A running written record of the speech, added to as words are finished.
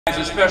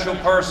a special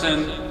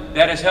person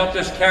that has helped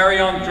us carry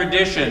on the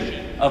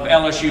tradition of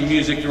LSU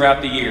music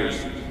throughout the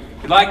years.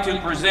 We'd like to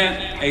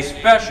present a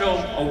special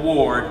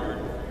award.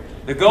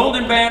 The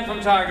Golden Band from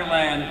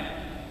Tigerland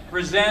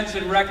presents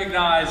and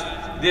recognizes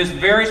this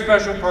very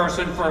special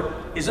person for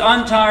his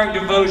untiring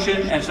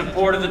devotion and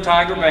support of the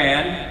Tiger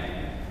Band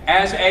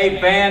as a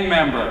band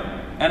member,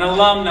 an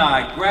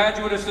alumni,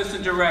 graduate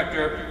assistant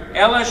director,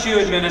 LSU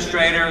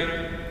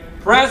administrator,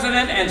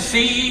 president and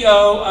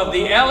CEO of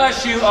the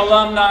LSU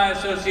Alumni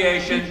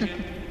Association.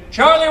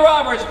 Charlie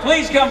Roberts,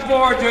 please come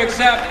forward to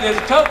accept this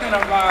token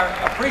of our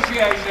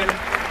appreciation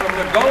from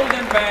the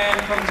Golden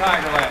Band from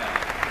Tigerland.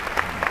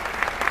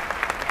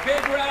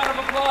 Big round of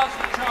applause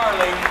for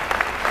Charlie,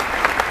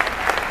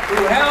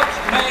 who helps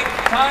make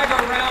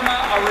Tigerama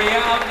a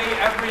reality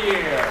every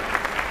year.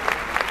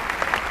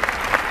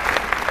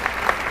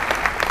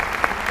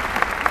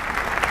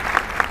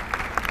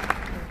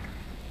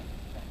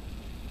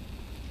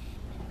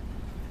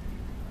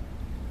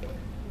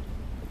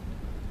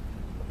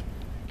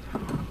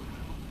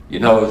 You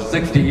know,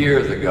 60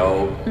 years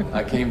ago,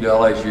 I came to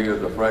LSU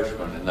as a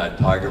freshman in that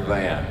Tiger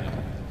Band.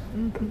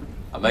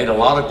 I made a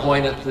lot of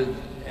acquaintances,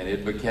 and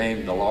it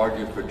became the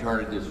largest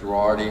fraternity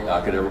sorority I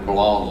could ever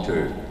belong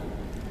to.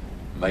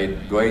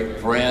 Made great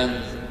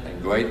friends and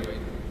great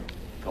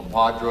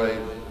compadres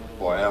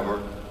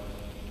forever.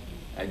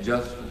 And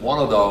just one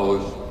of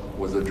those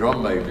was the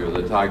drum major of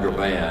the Tiger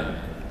Band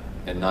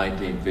in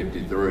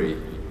 1953.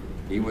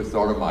 He was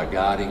sort of my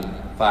guiding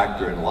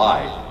factor in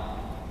life.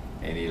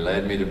 And he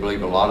led me to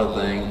believe a lot of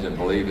things and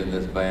believe in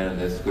this band and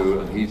this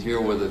school. And he's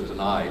here with us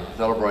tonight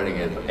celebrating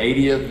his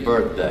 80th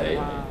birthday.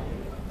 Wow.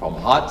 From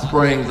Hot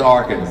Springs,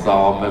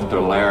 Arkansas,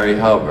 Mr. Larry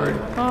Hubbard.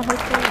 Oh, okay.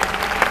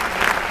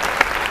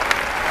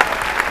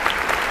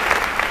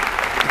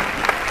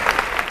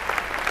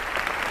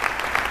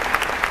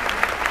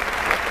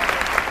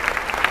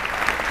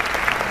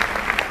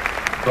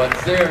 But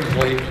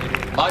seriously,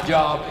 my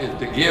job is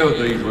to give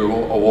these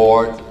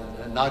awards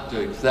and not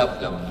to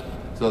accept them.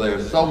 So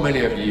there's so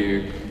many of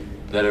you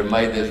that have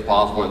made this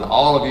possible, and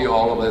all of you,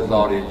 all of this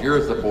audience,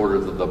 you're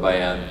supporters of the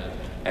band,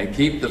 and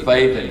keep the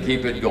faith and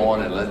keep it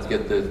going, and let's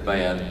get this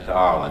band to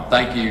Ireland.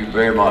 Thank you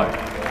very much.